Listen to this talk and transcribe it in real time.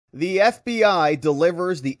The FBI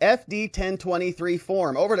delivers the FD1023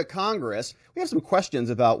 form over to Congress. We have some questions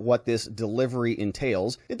about what this delivery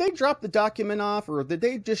entails. Did they drop the document off, or did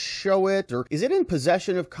they just show it, or is it in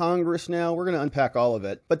possession of Congress now? We're going to unpack all of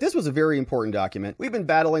it. But this was a very important document. We've been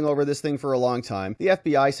battling over this thing for a long time. The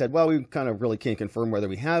FBI said, well, we kind of really can't confirm whether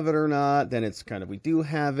we have it or not. Then it's kind of, we do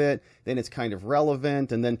have it. Then it's kind of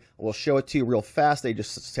relevant. And then we'll show it to you real fast. They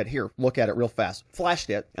just said, here, look at it real fast. Flashed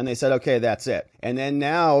it. And they said, okay, that's it. And then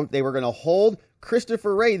now they were going to hold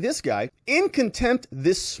Christopher Wray, this guy, in contempt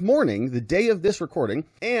this morning, the day of this recording,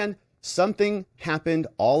 and something happened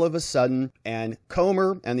all of a sudden, and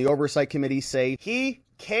Comer and the Oversight Committee say he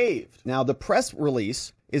caved. Now, the press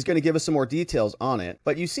release is going to give us some more details on it,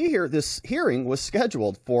 but you see here, this hearing was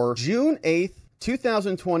scheduled for June 8th,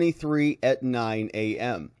 2023 at 9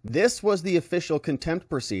 a.m. This was the official contempt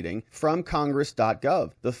proceeding from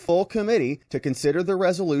Congress.gov. The full committee to consider the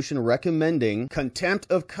resolution recommending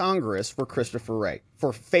contempt of Congress for Christopher Wray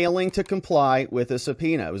for failing to comply with a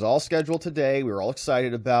subpoena. It was all scheduled today. We were all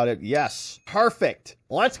excited about it. Yes, perfect.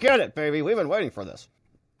 Let's get it, baby. We've been waiting for this.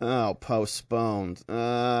 Oh, postponed.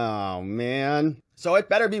 Oh, man. So it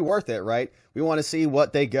better be worth it, right? We want to see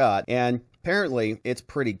what they got. And apparently, it's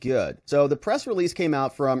pretty good. So the press release came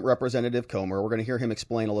out from Representative Comer. We're going to hear him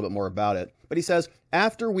explain a little bit more about it. But he says,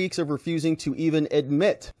 after weeks of refusing to even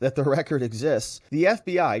admit that the record exists, the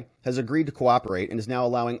FBI has agreed to cooperate and is now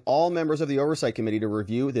allowing all members of the Oversight Committee to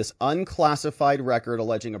review this unclassified record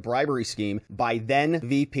alleging a bribery scheme by then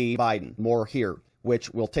VP Biden. More here,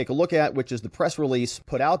 which we'll take a look at, which is the press release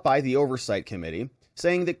put out by the Oversight Committee,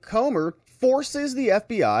 saying that Comer forces the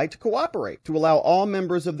FBI to cooperate to allow all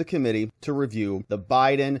members of the committee to review the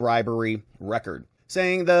Biden bribery record,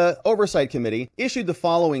 saying the Oversight Committee issued the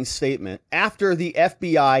following statement after the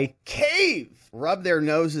FBI caved, rubbed their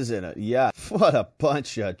noses in it. Yeah, what a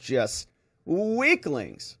bunch of just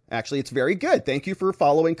weaklings. Actually, it's very good. Thank you for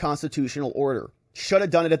following constitutional order. Should have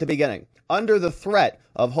done it at the beginning. Under the threat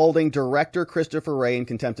of holding Director Christopher Wray in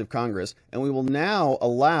contempt of Congress, and we will now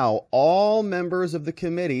allow all members of the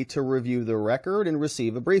committee to review the record and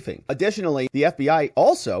receive a briefing. Additionally, the FBI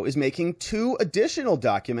also is making 2 additional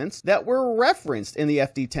documents that were referenced in the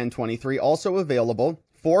FD1023, also available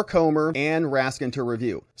for Comer and Raskin to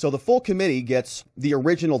review. So the full committee gets the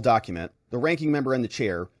original document. The ranking member and the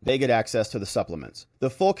chair, they get access to the supplements. The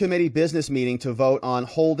full committee business meeting to vote on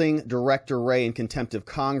holding Director Wray in contempt of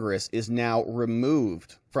Congress is now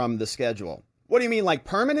removed from the schedule. What do you mean, like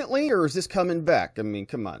permanently, or is this coming back? I mean,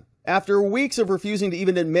 come on. After weeks of refusing to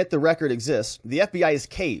even admit the record exists, the FBI is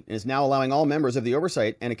caved and is now allowing all members of the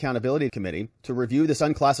Oversight and Accountability Committee to review this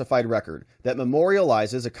unclassified record that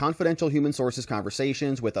memorializes a confidential human sources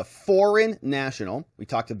conversations with a foreign national, we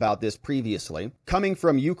talked about this previously, coming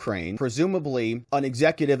from Ukraine, presumably an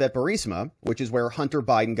executive at Burisma, which is where Hunter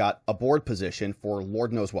Biden got a board position for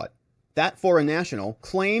Lord knows what. That foreign national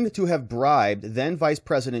claimed to have bribed then Vice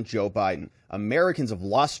President Joe Biden. Americans have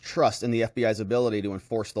lost trust in the FBI's ability to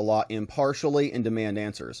enforce the law impartially and demand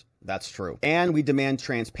answers. That's true. And we demand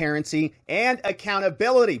transparency and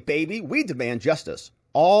accountability, baby. We demand justice.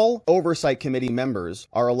 All Oversight Committee members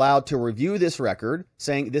are allowed to review this record,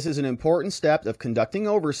 saying this is an important step of conducting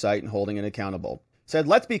oversight and holding it accountable. Said,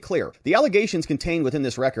 let's be clear, the allegations contained within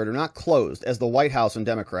this record are not closed, as the White House and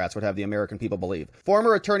Democrats would have the American people believe.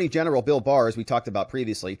 Former Attorney General Bill Barr, as we talked about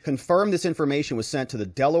previously, confirmed this information was sent to the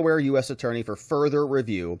Delaware U.S. Attorney for further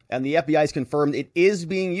review, and the FBI has confirmed it is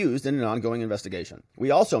being used in an ongoing investigation.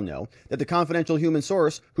 We also know that the confidential human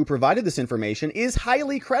source who provided this information is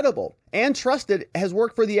highly credible and trusted, has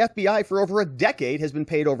worked for the FBI for over a decade, has been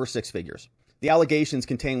paid over 6 figures. The allegations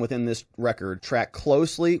contained within this record track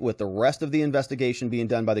closely with the rest of the investigation being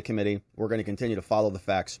done by the committee. We're going to continue to follow the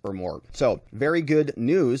facts for more. So, very good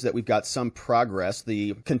news that we've got some progress.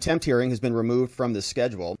 The contempt hearing has been removed from the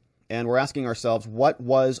schedule. And we're asking ourselves what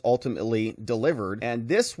was ultimately delivered. And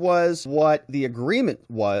this was what the agreement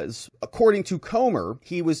was. According to Comer,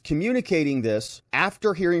 he was communicating this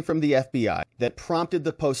after hearing from the FBI that prompted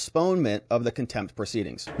the postponement of the contempt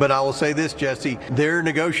proceedings. But I will say this, Jesse, they're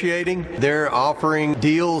negotiating. They're offering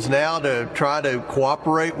deals now to try to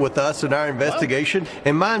cooperate with us in our investigation.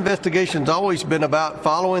 And my investigation's always been about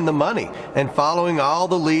following the money and following all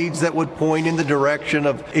the leads that would point in the direction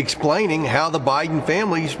of explaining how the Biden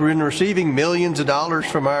family's been receiving millions of dollars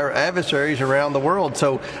from our adversaries around the world.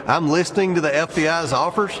 So I'm listening to the FBI's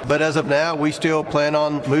offers, but as of now, we still plan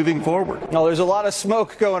on moving forward. No, there's a lot of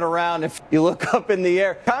smoke going around if you look up in the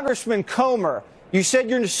air. Congressman Comer, you said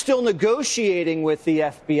you're still negotiating with the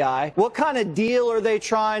FBI. What kind of deal are they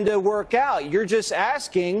trying to work out? You're just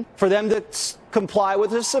asking for them to comply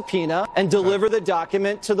with a subpoena and deliver the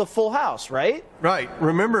document to the full House, right? Right.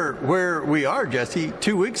 Remember where we are, Jesse.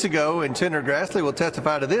 2 weeks ago, and Senator Grassley will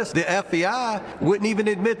testify to this, the FBI wouldn't even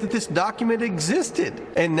admit that this document existed.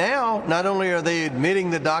 And now, not only are they admitting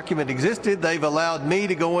the document existed, they've allowed me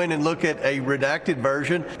to go in and look at a redacted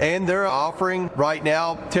version, and they're offering right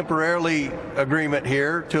now temporarily agreement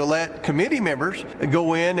here to let committee members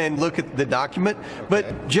go in and look at the document.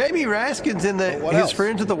 But Jamie Raskins and his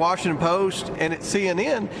friends at the Washington Post and at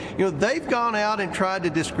CNN, they've gone out and tried to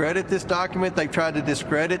discredit this document. They've tried to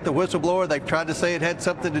discredit the whistleblower. They've tried to say it had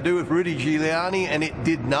something to do with Rudy Giuliani, and it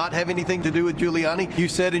did not have anything to do with Giuliani. You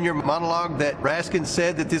said in your monologue that Raskin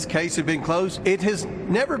said that this case had been closed. It has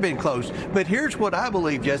never been closed. But here's what I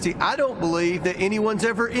believe, Jesse. I don't believe that anyone's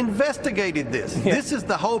ever investigated this. Yeah. This is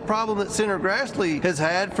the whole problem that Senator Grassley has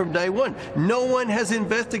had from day one. No one has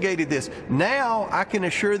investigated this. Now, I can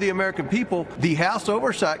assure the American people, the House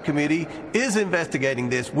Oversight Committee is investigating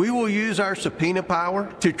this. We will use our subpoena power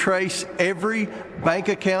to trace every bank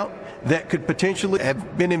account that could potentially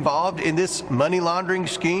have been involved in this money laundering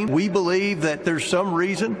scheme. We believe that there's some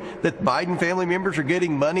reason that Biden family members are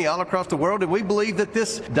getting money all across the world, and we believe that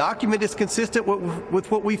this document is consistent with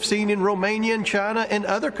what we've seen in Romania and China and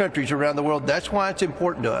other countries around the world. That's why it's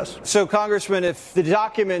important to us. So, Congressman, if the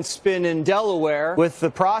document's been in Delaware with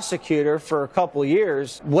the prosecutor for a couple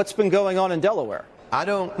years, what's been going on in Delaware? I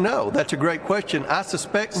don't know. That's a great question. I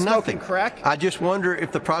suspect nothing. Crack? I just wonder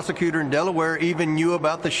if the prosecutor in Delaware even knew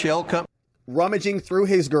about the shell company. Rummaging through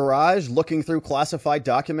his garage, looking through classified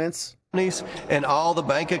documents. And all the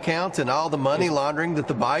bank accounts and all the money laundering that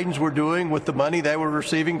the Bidens were doing with the money they were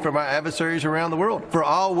receiving from our adversaries around the world. For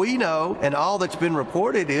all we know, and all that's been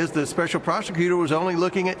reported, is the special prosecutor was only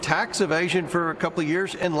looking at tax evasion for a couple of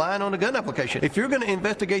years and lying on a gun application. If you're going to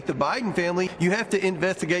investigate the Biden family, you have to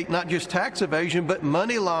investigate not just tax evasion, but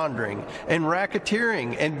money laundering and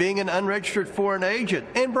racketeering and being an unregistered foreign agent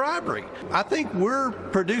and bribery. I think we're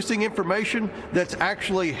producing information that's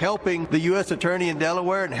actually helping the U.S. Attorney in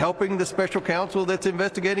Delaware and helping the special counsel that's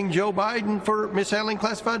investigating Joe Biden for mishandling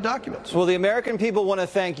classified documents. Well, the American people want to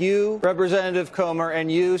thank you, Representative Comer,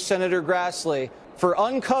 and you, Senator Grassley, for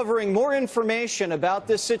uncovering more information about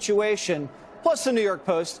this situation, plus the New York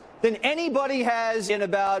Post, than anybody has in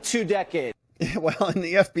about 2 decades. Well, and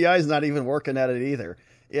the FBI is not even working at it either.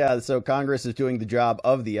 Yeah, so Congress is doing the job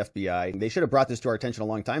of the FBI. They should have brought this to our attention a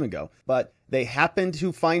long time ago, but they happened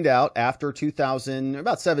to find out after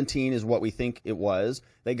about 17 is what we think it was.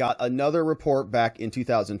 They got another report back in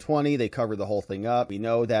 2020. They covered the whole thing up. We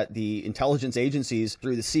know that the intelligence agencies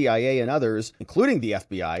through the CIA and others, including the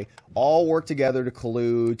FBI, all worked together to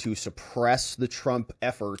collude to suppress the Trump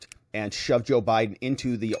effort and shove Joe Biden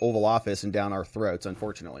into the Oval Office and down our throats,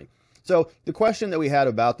 unfortunately. So the question that we had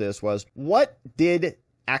about this was, what did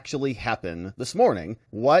actually happen this morning?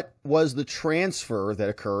 What was the transfer that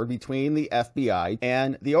occurred between the FBI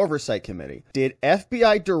and the Oversight Committee? Did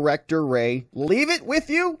FBI Director Wray leave it with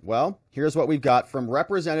you? Well, here's what we've got from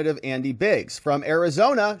Representative Andy Biggs from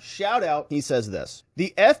Arizona. Shout out. He says this: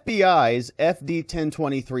 the FBI's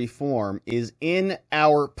FD1023 form is in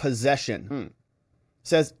our possession.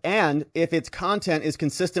 Says, and if its content is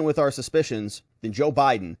consistent with our suspicions, then Joe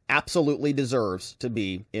Biden absolutely deserves to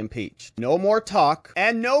be impeached. No more talk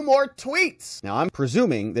and no more tweets. Now, I'm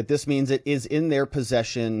presuming that this means it is in their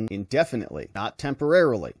possession indefinitely, not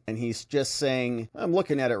temporarily. And he's just saying, I'm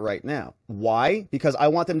looking at it right now. Why? Because I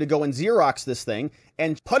want them to go and Xerox this thing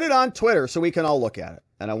and put it on Twitter so we can all look at it.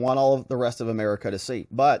 And I want all of the rest of America to see.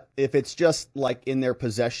 But if it's just like in their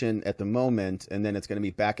possession at the moment, and then it's going to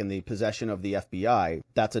be back in the possession of the FBI,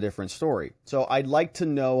 that's a different story. So I'd like to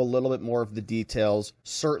know a little bit more of the details.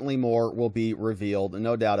 Certainly more will be revealed,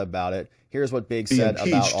 no doubt about it. Here's what Biggs said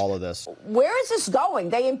about all of this. Where is this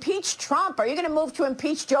going? They impeached Trump. Are you going to move to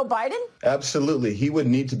impeach Joe Biden? Absolutely. He would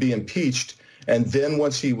need to be impeached. And then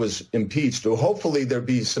once he was impeached, hopefully there'd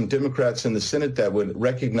be some Democrats in the Senate that would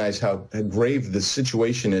recognize how grave the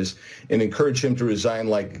situation is and encourage him to resign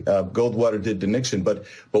like Goldwater did to Nixon. But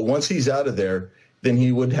once he's out of there, then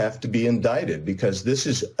he would have to be indicted, because this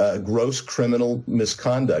is gross criminal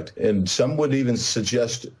misconduct. And some would even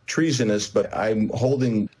suggest treasonous, but I'm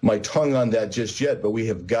holding my tongue on that just yet. But we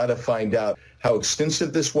have got to find out how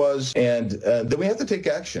extensive this was, and then we have to take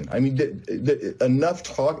action. I mean, enough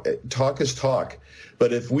talk is talk.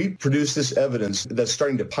 But if we produce this evidence that's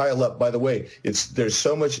starting to pile up, by the way, there's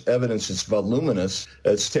so much evidence, it's voluminous.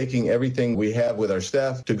 It's taking everything we have with our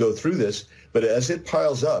staff to go through this. But as it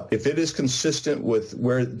piles up, if it is consistent with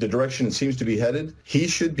where the direction it seems to be headed, he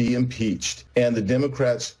should be impeached. And the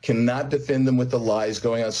Democrats cannot defend them with the lies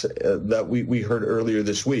going on that we heard earlier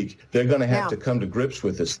this week. They're going to have to come to grips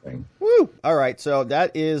with this thing. Woo. Whew. All right, so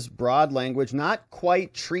that is broad language, not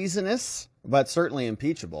quite treasonous, but certainly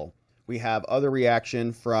impeachable. We have other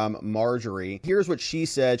reaction from Marjorie. Here's what she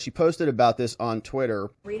said. She posted about this on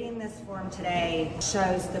Twitter. Reading this form today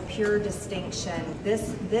shows the pure distinction.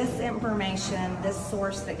 This information, this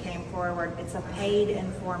source that came forward, it's a paid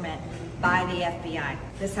informant by the FBI.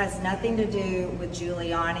 This has nothing to do with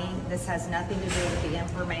Giuliani. This has nothing to do with the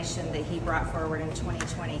information that he brought forward in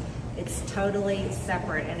 2020. It's totally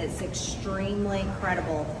separate, and it's extremely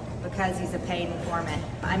credible because he's a paid informant.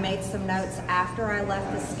 I made some notes after I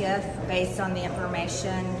left the SCIF based on the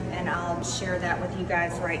information, and I'll share that with you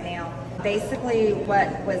guys right now. Basically,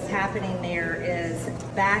 what was happening there is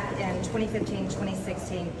back in 2015,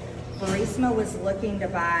 2016, Burisma was looking to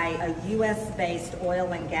buy a U.S.-based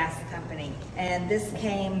oil and gas company, and this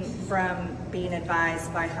came from being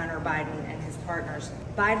advised by Hunter Biden and his partners.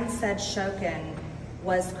 Biden said Shokin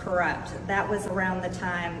was corrupt. That was around the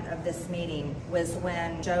time of this meeting, was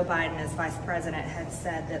when Joe Biden, as vice president, had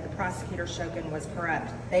said that the prosecutor Shokin was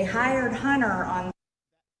corrupt. They hired Hunter on...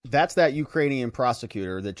 That's that Ukrainian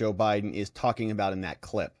prosecutor that Joe Biden is talking about in that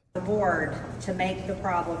clip. The board to make the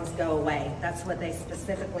problems go away. That's what they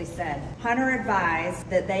specifically said. Hunter advised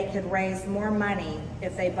that they could raise more money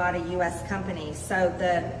if they bought a U.S. company. So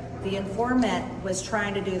the informant was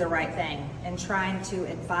trying to do the right thing and trying to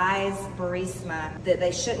advise Burisma that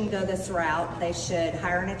they shouldn't go this route. They should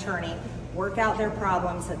hire an attorney, work out their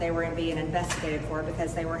problems that they were being investigated for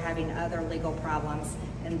because they were having other legal problems.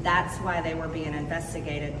 And that's why they were being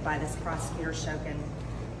investigated by this prosecutor Shokin.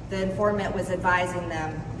 The informant was advising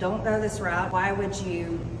them, don't go this route. Why would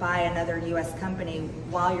you buy another U.S. company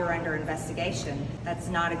while you're under investigation? That's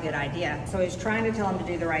not a good idea. So he's trying to tell them to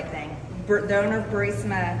do the right thing. The owner of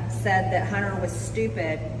Burisma said that Hunter was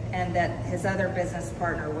stupid and that his other business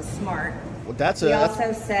partner was smart. Well, he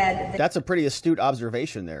also said that's a pretty astute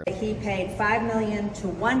observation there. He paid $5 million to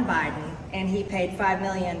one Biden, and he paid $5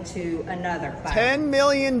 million to another Biden. $10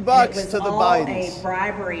 million to the Bidens. It was all a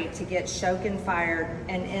bribery to get Shokin fired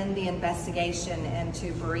and end the investigation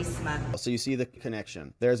into Burisma. So you see the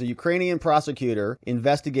connection. There's a Ukrainian prosecutor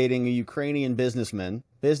investigating a Ukrainian businessman.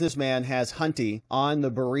 Businessman has Hunty on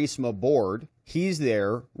the Burisma board. He's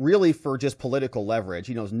there really for just political leverage.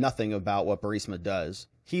 He knows nothing about what Burisma does.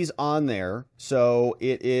 He's on there. So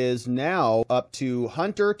it is now up to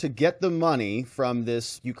Hunter to get the money from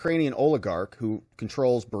this Ukrainian oligarch who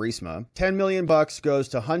controls Burisma. $10 million goes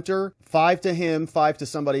to Hunter, 5 to him, 5 to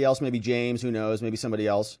somebody else, maybe James, who knows, maybe somebody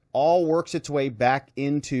else. All works its way back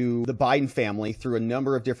into the Biden family through a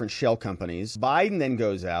number of different shell companies. Biden then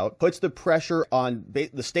goes out, puts the pressure on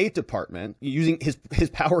the State Department using his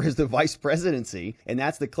power as the vice presidency. And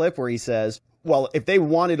that's the clip where he says, well, if they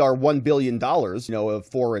wanted our $1 billion, of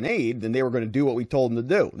foreign aid, then they were going to do what we told them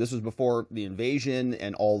to do. This was before the invasion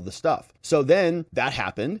and all the stuff. So then that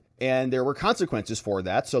happened, and there were consequences for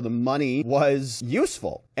that. So the money was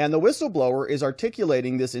useful. And the whistleblower is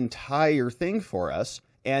articulating this entire thing for us.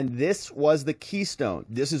 And this was the keystone.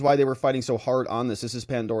 This is why they were fighting so hard on this. This is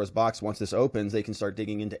Pandora's box. Once this opens, they can start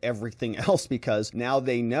digging into everything else because now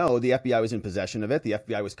they know the FBI was in possession of it. The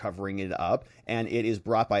FBI was covering it up, and it is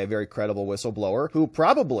brought by a very credible whistleblower who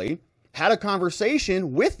probably had a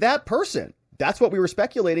conversation with that person. That's what we were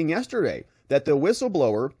speculating yesterday, that the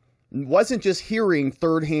whistleblower wasn't just hearing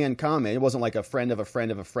third-hand comment. It wasn't like a friend of a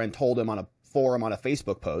friend of a friend told him on a forum on a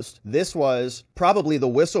Facebook post. This was probably the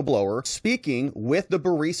whistleblower speaking with the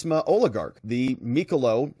Burisma oligarch, the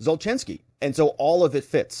Mykola Zlochensky. And so all of it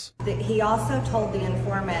fits. He also told the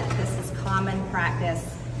informant this is common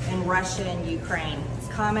practice in Russia and Ukraine. It's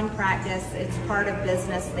common practice. It's part of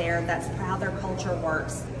business there. That's how their culture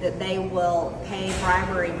works, that they will pay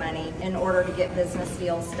bribery money in order to get business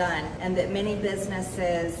deals done. And that many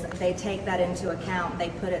businesses, they take that into account. They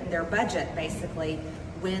put it in their budget, basically,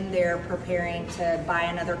 when they're preparing to buy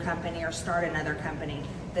another company or start another company,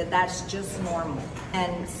 that's just normal.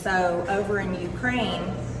 And so over in Ukraine,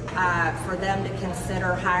 for them to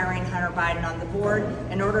consider hiring Hunter Biden on the board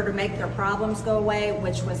in order to make their problems go away,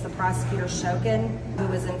 which was the prosecutor Shokin, who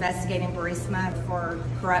was investigating Burisma for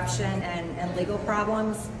corruption and legal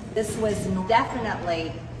problems. This was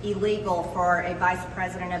definitely illegal for a vice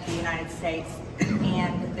president of the United States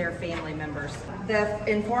and their family members. The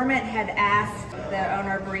informant had asked the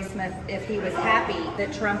owner of Burisma if he was happy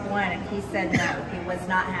that Trump won, and he said no, he was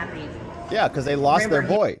not happy. Yeah, because they lost their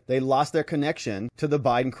boy. They lost their connection to the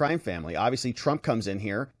Biden crime family. Obviously, Trump comes in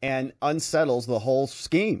here and unsettles the whole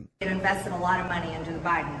scheme. They invested a lot of money into the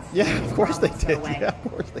Bidens. Yeah, of course they did. Yeah,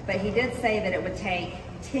 of course they did. But he did say that it would take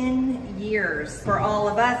 10 years for all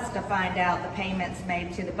of us to find out the payments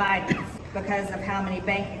made to the Bidens. because of how many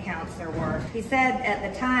bank accounts there were. He said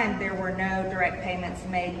at the time there were no direct payments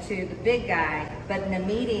made to the big guy, but in a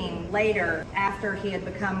meeting later, after he had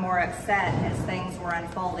become more upset as things were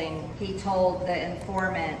unfolding, he told the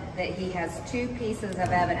informant that he has 2 pieces of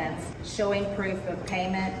evidence showing proof of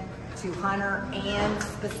payment to Hunter and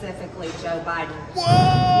specifically Joe Biden.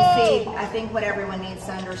 Whoa! You see, I think what everyone needs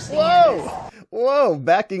to understand is... Whoa,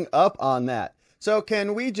 backing up on that. So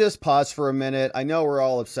can we just pause for a minute? I know we're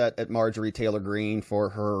all upset at Marjorie Taylor Greene for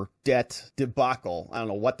her debt debacle. I don't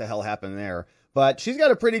know what the hell happened there, but she's got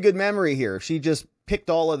a pretty good memory here. She just picked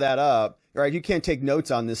all of that up. Right, you can't take notes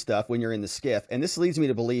on this stuff when you're in the skiff. And this leads me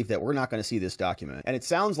to believe that we're not going to see this document. And it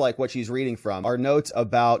sounds like what she's reading from are notes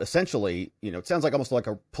about essentially, it sounds like almost like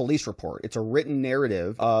a police report. It's a written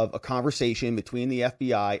narrative of a conversation between the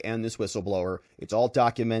FBI and this whistleblower. It's all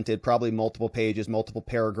documented, probably multiple pages, multiple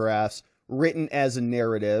paragraphs, written as a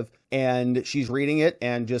narrative. And she's reading it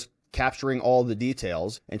and just capturing all the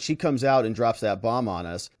details. And she comes out and drops that bomb on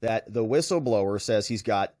us that the whistleblower says he's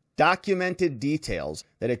got documented details,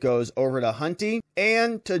 that it goes over to Hunty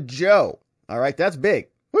and to Joe. All right, that's big.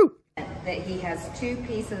 Woo! That he has 2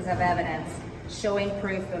 pieces of evidence showing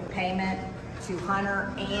proof of payment to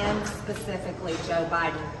Hunter and specifically Joe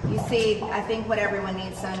Biden. You see, I think what everyone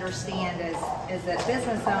needs to understand is that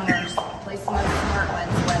business owners, at least the most smart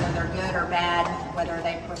ones, whether they're good or bad, whether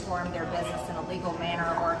they perform their business in a legal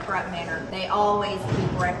manner or a corrupt manner, they always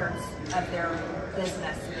keep records of their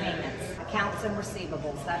business payments, accounts and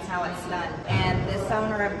receivables. That's how it's done. And this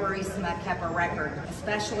owner of Burisma kept a record,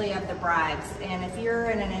 especially of the bribes. And if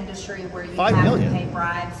you're in an industry where you have to pay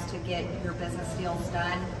bribes to get your business deals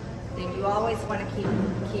done, then you always want to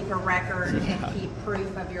keep a record and keep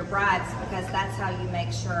proof of your bribes, because that's how you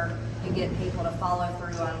make sure you get people to follow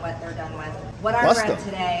through on what they're done with. What I read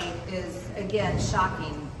today is, again,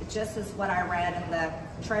 shocking. Just as what I read in the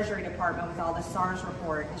Treasury Department with all the SARS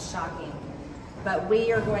report is shocking. But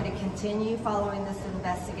we are going to continue following this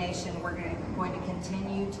investigation. We're going to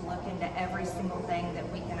continue to look into every single thing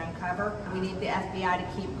that we can uncover. We need the FBI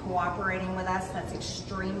to keep cooperating with us. That's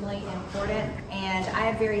extremely important. And I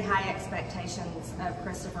have very high expectations of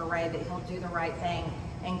Christopher Wray that he'll do the right thing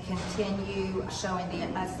and continue showing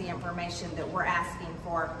us the information that we're asking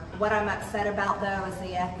for. What I'm upset about, though, is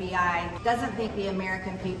the FBI doesn't think the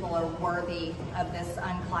American people are worthy of this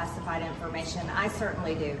unclassified information. I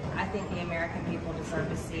certainly do. I think the American people deserve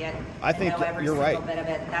to see it. I think know every you're single right. bit of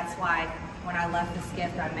it. That's why when I left this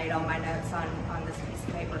gift, I made all my notes on this piece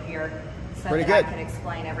of paper here so that I could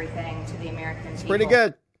explain everything to the American people. Pretty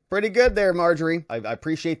good. Pretty good there, Marjorie. I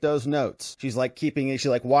appreciate those notes. She's like keeping it. She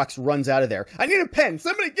like runs out of there. I need a pen.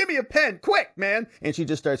 Somebody give me a pen. Quick, man. And she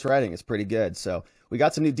just starts writing. It's pretty good. So we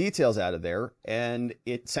got some new details out of there, and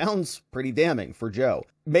it sounds pretty damning for Joe.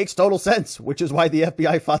 Makes total sense, which is why the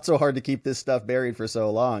FBI fought so hard to keep this stuff buried for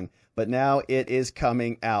so long. But now it is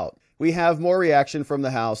coming out. We have more reaction from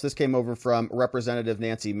the House. This came over from Representative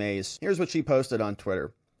Nancy Mace. Here's what she posted on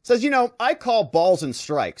Twitter. Says, I call balls and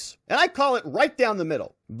strikes, and I call it right down the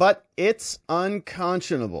middle. But it's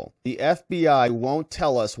unconscionable. The FBI won't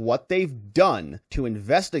tell us what they've done to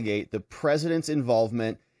investigate the president's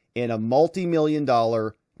involvement in a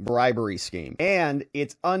multi-million-dollar bribery scheme. And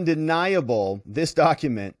it's undeniable this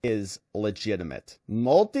document is legitimate.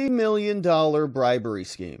 Multi-million-dollar bribery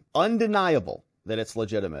scheme. Undeniable that it's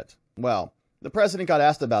legitimate. Well, the president got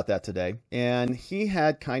asked about that today, and he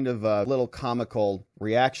had kind of a little comical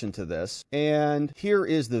reaction to this. And here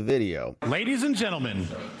is the video. Ladies and gentlemen,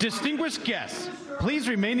 distinguished guests, please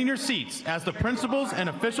remain in your seats as the principals and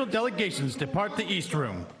official delegations depart the East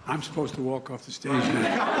Room. I'm supposed to walk off the stage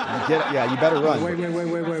now. Yeah, you better run. Wait.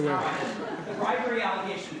 The bribery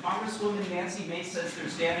allegation, Congresswoman Nancy Mace says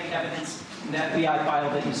there's damning evidence in the FBI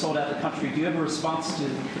file that you sold out the country. Do you have a response to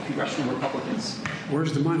the congressional Republicans?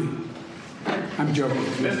 Where's the money? I'm joking.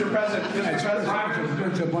 Mr. President,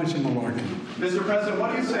 it's a bunch of malarkey. Mr. President,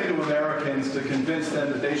 what do you say to Americans to convince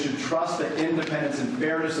them that they should trust the independence and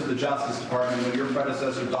fairness of the Justice Department when your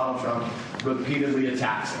predecessor, Donald Trump, repeatedly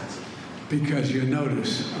attacks it? Because you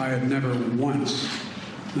notice, I have never once,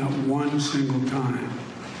 not one single time,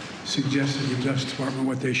 suggested to the Justice Department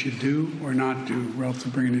what they should do or not do relative to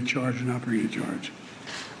bringing a charge or not bringing a charge.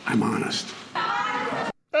 I'm honest.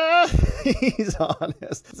 He's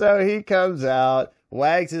honest. So he comes out,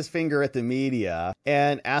 wags his finger at the media,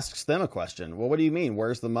 and asks them a question. Well, what do you mean?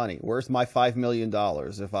 Where's the money? Where's my $5 million?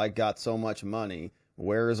 If I got so much money,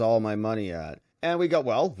 where is all my money at? And we've got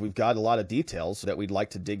a lot of details that we'd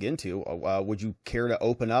like to dig into. Would you care to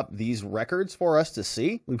open up these records for us to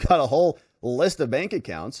see? We've got a whole list of bank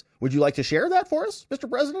accounts. Would you like to share that for us, Mr.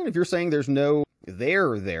 President? If you're saying there's no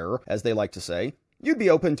there, as they like to say. You'd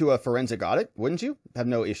be open to a forensic audit, wouldn't you? Have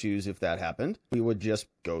no issues if that happened. We would just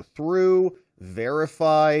go through,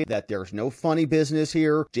 verify that there's no funny business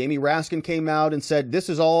here. Jamie Raskin came out and said, this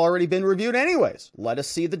has all already been reviewed anyways. Let us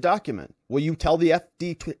see the document. Will you tell the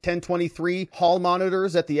FD1023 hall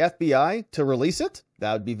monitors at the FBI to release it?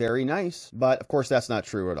 That would be very nice. But of course, that's not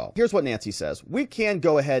true at all. Here's what Nancy says. We can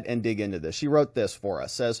go ahead and dig into this. She wrote this for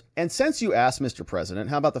us. Says, and since you asked, Mr. President,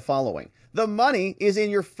 how about the following? The money is in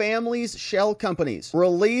your family's shell companies.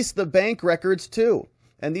 Release the bank records too.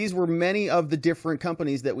 And these were many of the different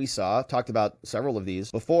companies that we saw. Talked about several of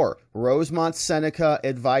these before. Rosemont Seneca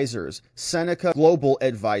Advisors, Seneca Global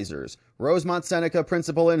Advisors, Rosemont Seneca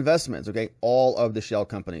Principal Investments, okay, all of the shell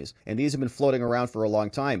companies. And these have been floating around for a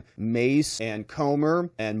long time. Mace and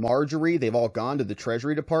Comer and Marjorie, they've all gone to the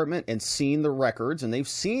Treasury Department and seen the records, and they've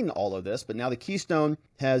seen all of this, but now the Keystone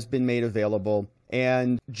has been made available.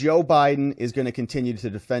 And Joe Biden is going to continue to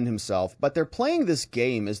defend himself, but they're playing this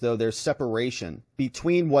game as though there's separation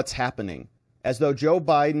between what's happening, as though Joe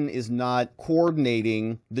Biden is not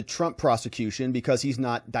coordinating the Trump prosecution because he's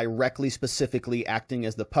not directly, specifically acting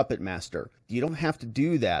as the puppet master. You don't have to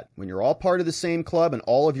do that. When you're all part of the same club and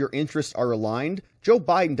all of your interests are aligned, Joe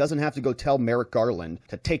Biden doesn't have to go tell Merrick Garland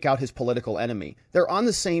to take out his political enemy. They're on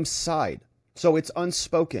the same side, so it's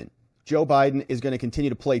unspoken. Joe Biden is going to continue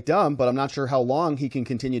to play dumb, but I'm not sure how long he can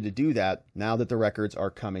continue to do that now that the records are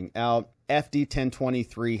coming out.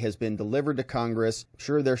 FD1023 has been delivered to Congress. I'm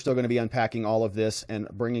sure they're still going to be unpacking all of this and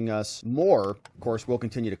bringing us more. Of course, we'll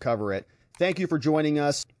continue to cover it. Thank you for joining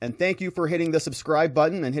us, and thank you for hitting the subscribe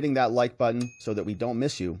button and hitting that like button so that we don't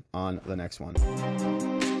miss you on the next one.